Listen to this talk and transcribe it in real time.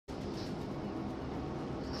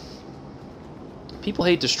People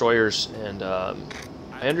hate destroyers, and I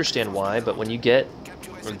understand why, but when you get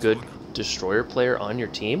a good destroyer player on your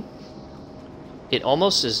team, it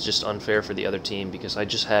almost is just unfair for the other team, because I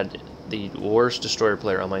just had the worst destroyer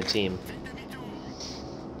player on my team.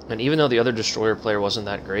 And even though the other destroyer player wasn't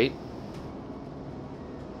that great,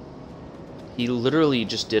 he literally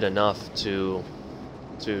just did enough to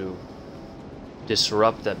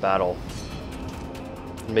disrupt that battle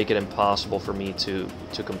and make it impossible for me to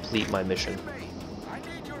complete my mission.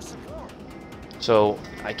 So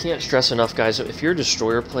I can't stress enough, guys, if you're a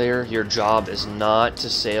destroyer player, your job is not to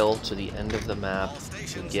sail to the end of the map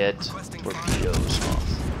to get torpedoes off.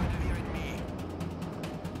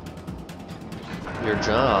 Your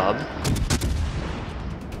job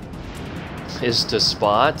is to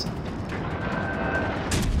spot,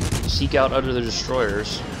 seek out other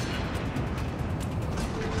destroyers.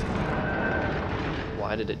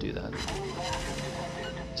 Why did it do that?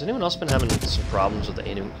 Has anyone else been having some problems with the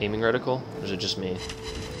aiming reticle, or is it just me?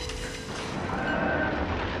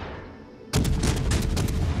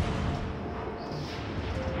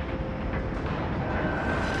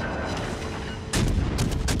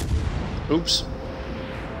 Oops.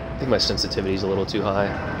 I think my sensitivity is a little too high.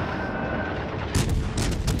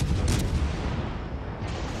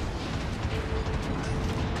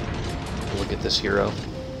 Look at this hero.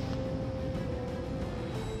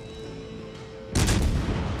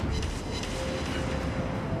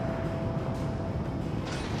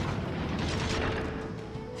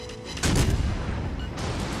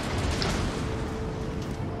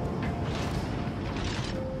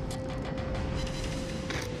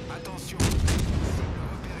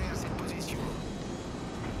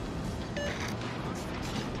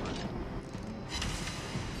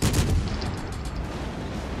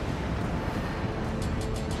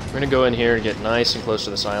 We're gonna go in here and get nice and close to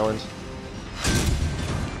this island.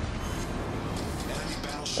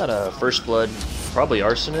 Got a First Blood, probably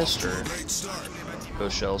Arsonist or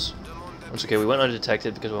Ghost Shells. That's okay, we went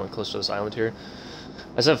undetected because we went close to this island here.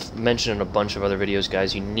 As I've mentioned in a bunch of other videos,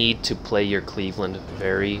 guys, you need to play your Cleveland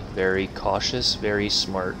very, very cautious, very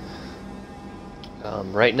smart.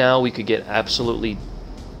 Right now, we could get absolutely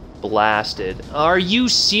blasted. Are you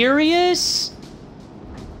serious?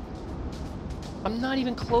 I'm not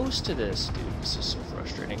even close to this, dude. This is so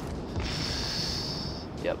frustrating.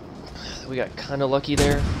 Yep. We got kind of lucky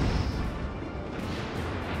there.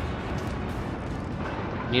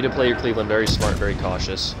 You need to play your Cleveland very smart, very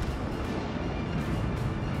cautious.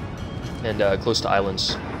 And close to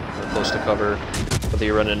islands, or close to cover. Whether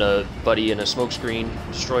you're running a buddy in a smokescreen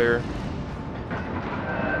destroyer.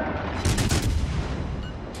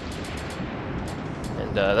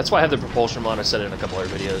 And that's why I have the propulsion mod. I said it in a couple other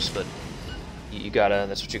videos, but you gotta,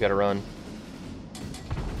 that's what you gotta run.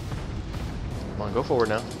 Come on, go forward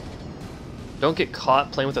now. Don't get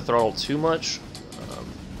caught playing with the throttle too much.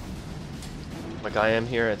 Like I am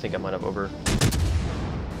here, I think I might have over.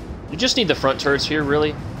 You just need the front turrets here,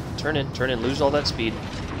 really. Turn in, lose all that speed.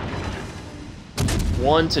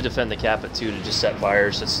 1, to defend the cap, but 2, to just set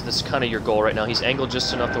fires. That's kind of your goal right now. He's angled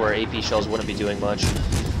just enough to where AP shells wouldn't be doing much.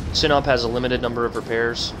 Synop has a limited number of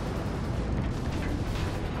repairs.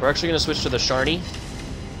 We're actually going to switch to the Sharny.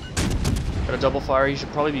 Got a double fire. He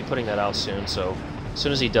should probably be putting that out soon, so as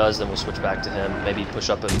soon as he does, then we'll switch back to him. Maybe push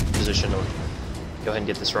up in position or go ahead and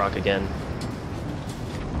get this rock again.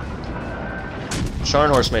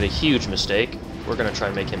 Scharnhorst made a huge mistake. We're going to try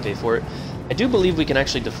and make him pay for it. I do believe we can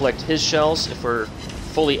actually deflect his shells if we're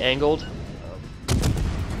fully angled.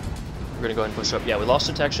 We're going to go ahead and push up. Yeah, we lost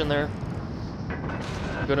detection there.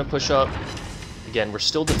 We're going to push up. Again, we're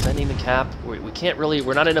still defending the cap. We can't really,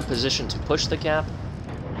 we're not in a position to push the cap.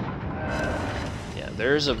 Yeah,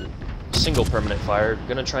 there's a single permanent fire.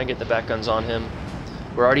 Going to try and get the back guns on him.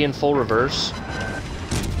 We're already in full reverse.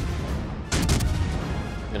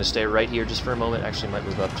 I'm going to stay right here just for a moment. Actually, might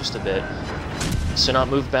move up just a bit. Synop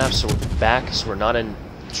moved back, so we're not in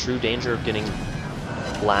true danger of getting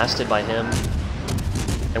blasted by him.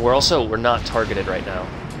 And we're not targeted right now.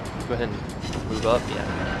 Go ahead and move up.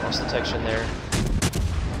 Yeah, lost detection there.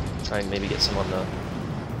 Try and maybe get some on the...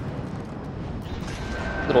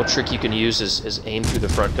 Little trick you can use is aim through the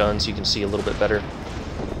front guns. You can see a little bit better.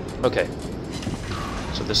 Okay.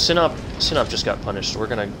 So the Synop just got punished. So we're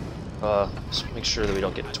going to make sure that we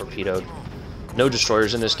don't get torpedoed. No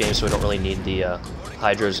destroyers in this game, so we don't really need the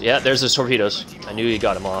hydros. Yeah, there's the torpedoes. I knew you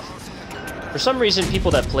got him off. For some reason,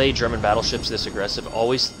 people that play German battleships this aggressive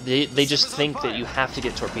they just think that you have to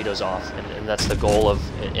get torpedoes off, and that's the goal of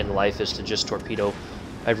in life, is to just torpedo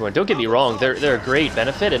everyone. Don't get me wrong, they're a great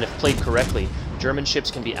benefit, and if played correctly, German ships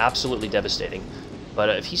can be absolutely devastating. But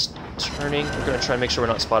if he's turning, we're going to try and make sure we're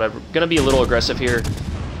not spotted. We're going to be a little aggressive here.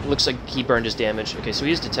 Looks like he burned his damage. Okay, so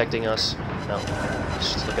he is detecting us. No,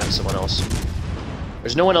 he's just looking at someone else.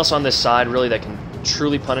 There's no one else on this side, really, that can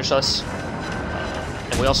truly punish us.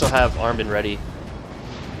 And we also have armed and ready,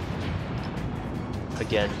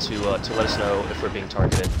 again, to let us know if we're being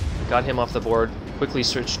targeted. Got him off the board. Quickly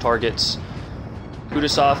switch targets.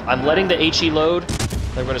 Kudasov, I'm letting the HE load.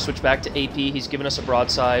 Then we're going to switch back to AP. He's giving us a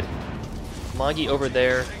broadside. Magi over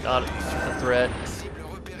there, not a threat.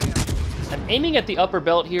 I'm aiming at the upper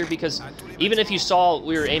belt here because even if you saw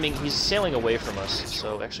we were aiming, he's sailing away from us.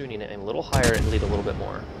 So actually we need to aim a little higher and lead a little bit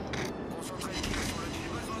more.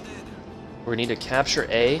 We need to capture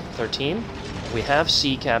A with our team. We have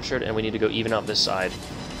C captured and we need to go even out this side.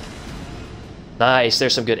 Nice,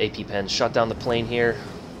 there's some good AP pens. Shot down the plane here.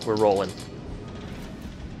 We're rolling.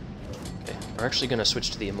 Okay, we're actually going to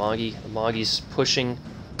switch to the Amagi. Amagi's pushing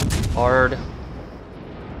hard.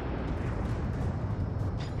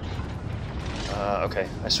 Okay,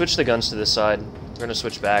 I switched the guns to this side. We're going to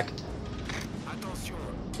switch back.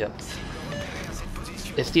 Yep.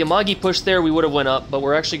 If the Amagi pushed there, we would have went up, but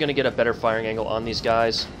we're actually going to get a better firing angle on these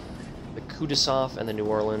guys. The Kudasov and the New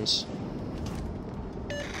Orleans.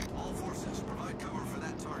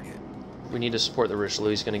 We need to support the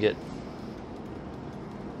Richelieu. He's going to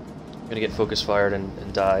get focus fired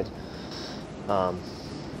and died. Not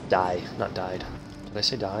died. Did I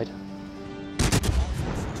say died?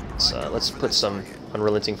 Let's put some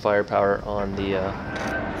unrelenting firepower on the...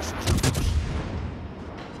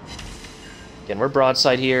 Again, we're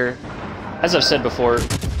broadside here. As I've said before,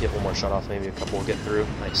 get one more shot off, maybe a couple will get through.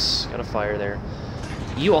 Nice, got a fire there.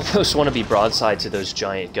 You almost want to be broadside to those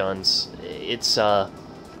giant guns. It's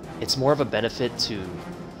more of a benefit to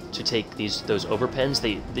take those overpens.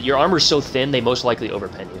 Your armor's so thin, they most likely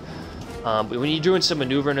overpen you. But when you're doing some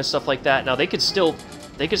maneuvering and stuff like that, now they could still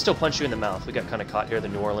punch you in the mouth. We got kind of caught here, the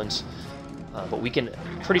New Orleans. But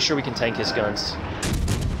pretty sure we can tank his guns.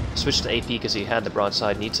 Switch to AP because he had the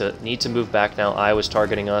broadside. Need to move back now. Iowa's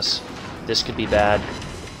targeting us. This could be bad.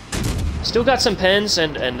 Still got some pens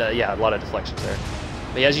and yeah, a lot of deflections there.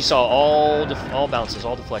 But as you saw, all bounces,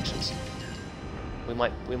 all deflections. We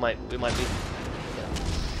might be.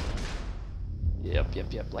 Yeah.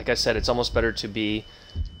 Yep. Like I said, it's almost better to be.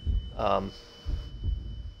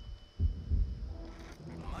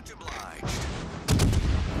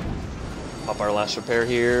 Pop our last repair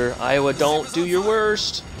here. Iowa, don't do your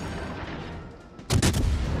worst. Get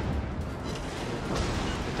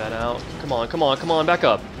that out. Come on, back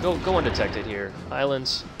up. Go undetected here.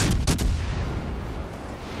 Islands.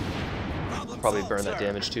 Probably burn that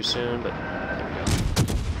damage too soon, but there we go.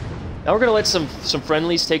 Now we're gonna let some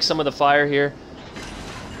friendlies take some of the fire here.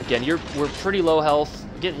 Again, we're pretty low health.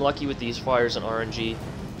 Getting lucky with these fires in RNG.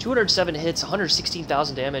 207 hits,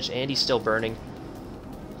 116,000 damage, and he's still burning.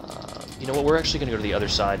 You know what? We're actually going to go to the other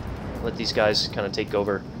side. Let these guys kind of take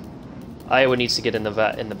over. Iowa needs to get in the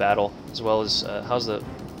battle, as well as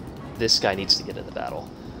this guy needs to get in the battle.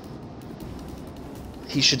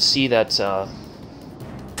 He should see that.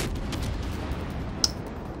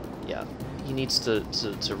 Yeah, he needs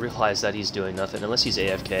to realize that he's doing nothing unless he's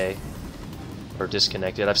AFK or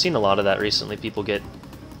disconnected. I've seen a lot of that recently. People get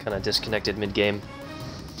kind of disconnected mid-game.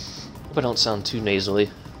 Hope I don't sound too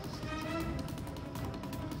nasally.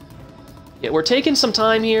 Yeah, we're taking some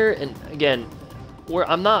time here, and again,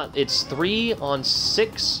 it's 3 on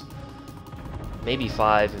 6, maybe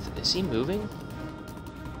 5. Is he moving?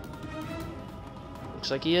 Looks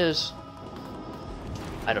like he is.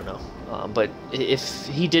 I don't know, but if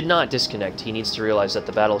he did not disconnect, he needs to realize that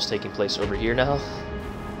the battle is taking place over here now,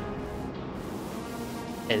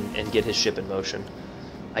 and get his ship in motion.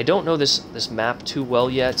 I don't know this map too well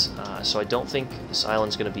yet, so I don't think this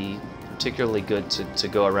island's going to be particularly good to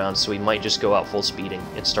go around, so we might just go out full speeding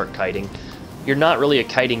and start kiting. You're not really a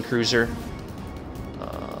kiting cruiser.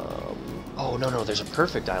 Oh, no, there's a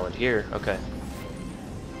perfect island here. Okay.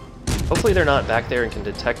 Hopefully they're not back there and can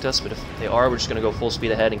detect us, but if they are, we're just going to go full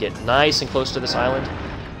speed ahead and get nice and close to this island.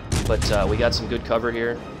 But we got some good cover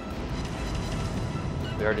here.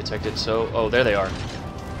 We are detected, so... Oh, there they are.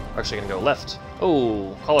 We're actually going to go left.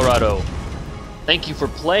 Oh, Colorado. Thank you for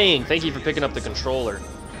playing. Thank you for picking up the controller.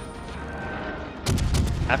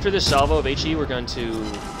 After this salvo of HE, we're going to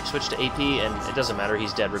switch to AP, and it doesn't matter,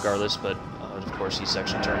 he's dead regardless, but of course he's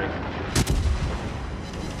actually turning.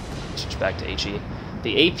 Switch back to HE.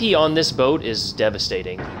 The AP on this boat is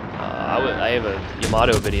devastating. I have a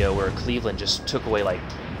Yamato video where Cleveland just took away like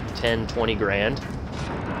 10, 20 grand.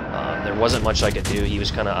 There wasn't much I could do. He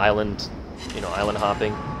was kind of island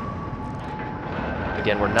hopping.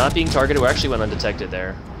 Again, we're not being targeted. We actually went undetected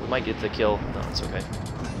there. We might get the kill. No, it's okay.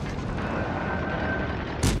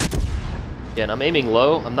 Again, I'm aiming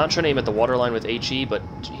low. I'm not trying to aim at the waterline with HE, but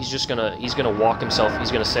he's gonna walk himself.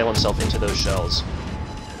 He's gonna sail himself into those shells.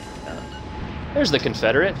 There's the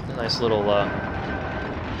Confederate. A nice little.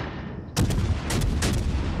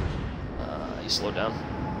 He slowed down,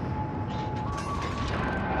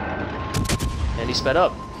 and he sped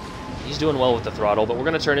up. He's doing well with the throttle, but we're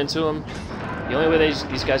gonna turn into him. The only way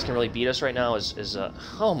these guys can really beat us right now is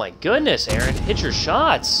oh my goodness, Aaron, hit your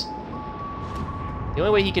shots. The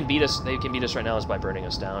only way they can beat us right now is by burning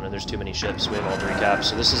us down, and there's too many ships. We have all 3 caps,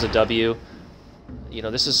 so this is a W. You know,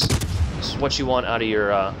 this is what you want out of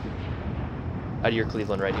your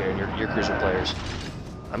Cleveland right here, and your cruiser players.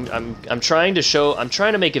 I'm trying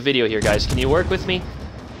to make a video here, guys. Can you work with me?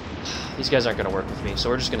 These guys aren't gonna work with me, so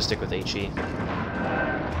we're just gonna stick with HE.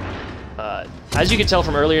 As you can tell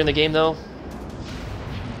from earlier in the game, though,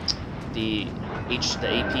 the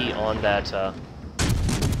AP on that. I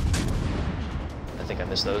think I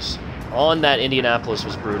missed those. On that Indianapolis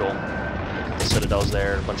was brutal. The Citadel's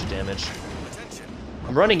there, a bunch of damage.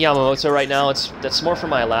 I'm running Yamamoto right now. That's more for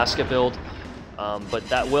my Alaska build, but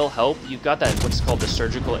that will help. You've got that what's called the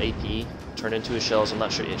surgical AP turn into his shells. I'm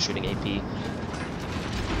not sure it's shooting AP.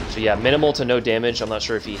 So yeah, minimal to no damage. I'm not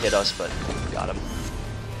sure if he hit us, but got him.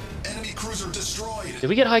 Enemy cruiser destroyed. Did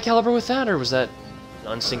we get high caliber with that, or was that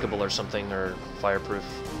unsinkable or something, or fireproof,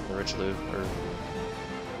 or Richelieu, or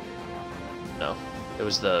no? It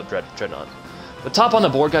was the Dreadnought. But top on the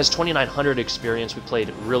board, guys, 2,900 experience. We played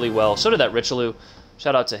really well. So did that Richelieu.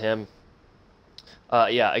 Shout out to him.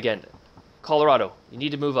 Yeah, again, Colorado, you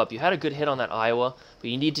need to move up. You had a good hit on that Iowa, but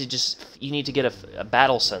you need to get a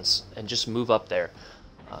battle sense and just move up there.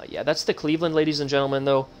 Yeah, that's the Cleveland, ladies and gentlemen,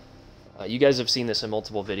 though. You guys have seen this in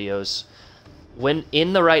multiple videos. When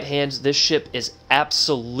in the right hands, this ship is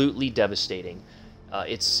absolutely devastating.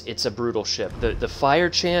 It's a brutal ship. The fire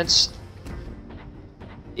chance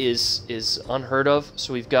is unheard of.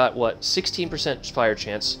 So we've got, what, 16% fire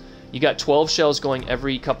chance. You got 12 shells going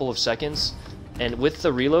every couple of seconds. And with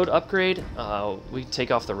the reload upgrade, we take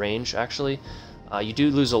off the range, actually. You do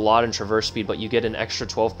lose a lot in traverse speed, but you get an extra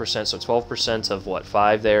 12%. So 12% of, what,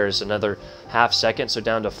 5 there is another half second. So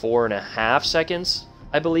down to 4.5 seconds,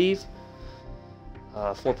 I believe.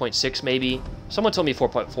 4.6 maybe. Someone told me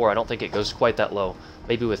 4.4. I don't think it goes quite that low.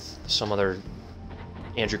 Maybe with some other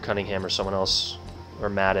Andrew Cunningham or someone else. Or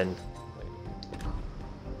Madden.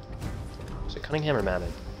 Is it Cunningham or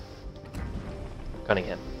Madden?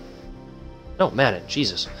 Cunningham. No, Madden.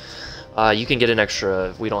 Jesus. You can get an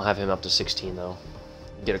extra. We don't have him up to 16 though.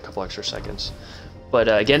 Get a couple extra seconds. But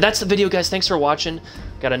again, that's the video, guys. Thanks for watching.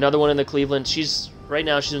 Got another one in the Cleveland. Right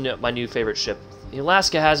now she's my new favorite ship. The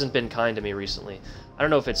Alaska hasn't been kind to me recently. I don't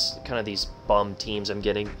know if it's kind of these bum teams I'm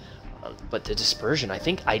getting, but the dispersion. I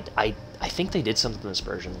think they did something to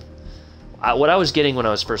dispersion. What I was getting when I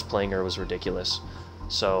was first playing her was ridiculous.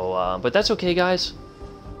 So, but that's okay, guys.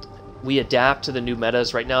 We adapt to the new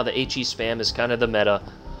metas. Right now, the HE spam is kind of the meta.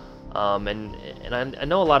 And I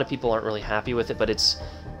know a lot of people aren't really happy with it, but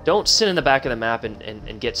don't sit in the back of the map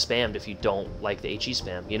and get spammed if you don't like the HE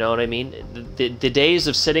spam. You know what I mean? The days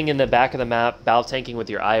of sitting in the back of the map battle tanking with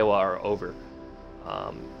your Iowa are over.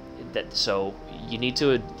 So you need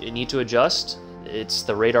to adjust. It's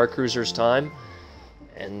the radar cruiser's time,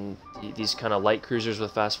 and these kind of light cruisers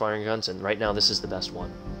with fast firing guns, and right now this is the best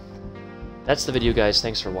one. That's the video, guys.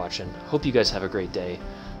 Thanks for watching. Hope you guys have a great day.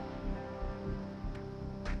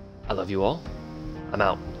 I love you all. I'm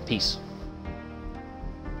out. Peace.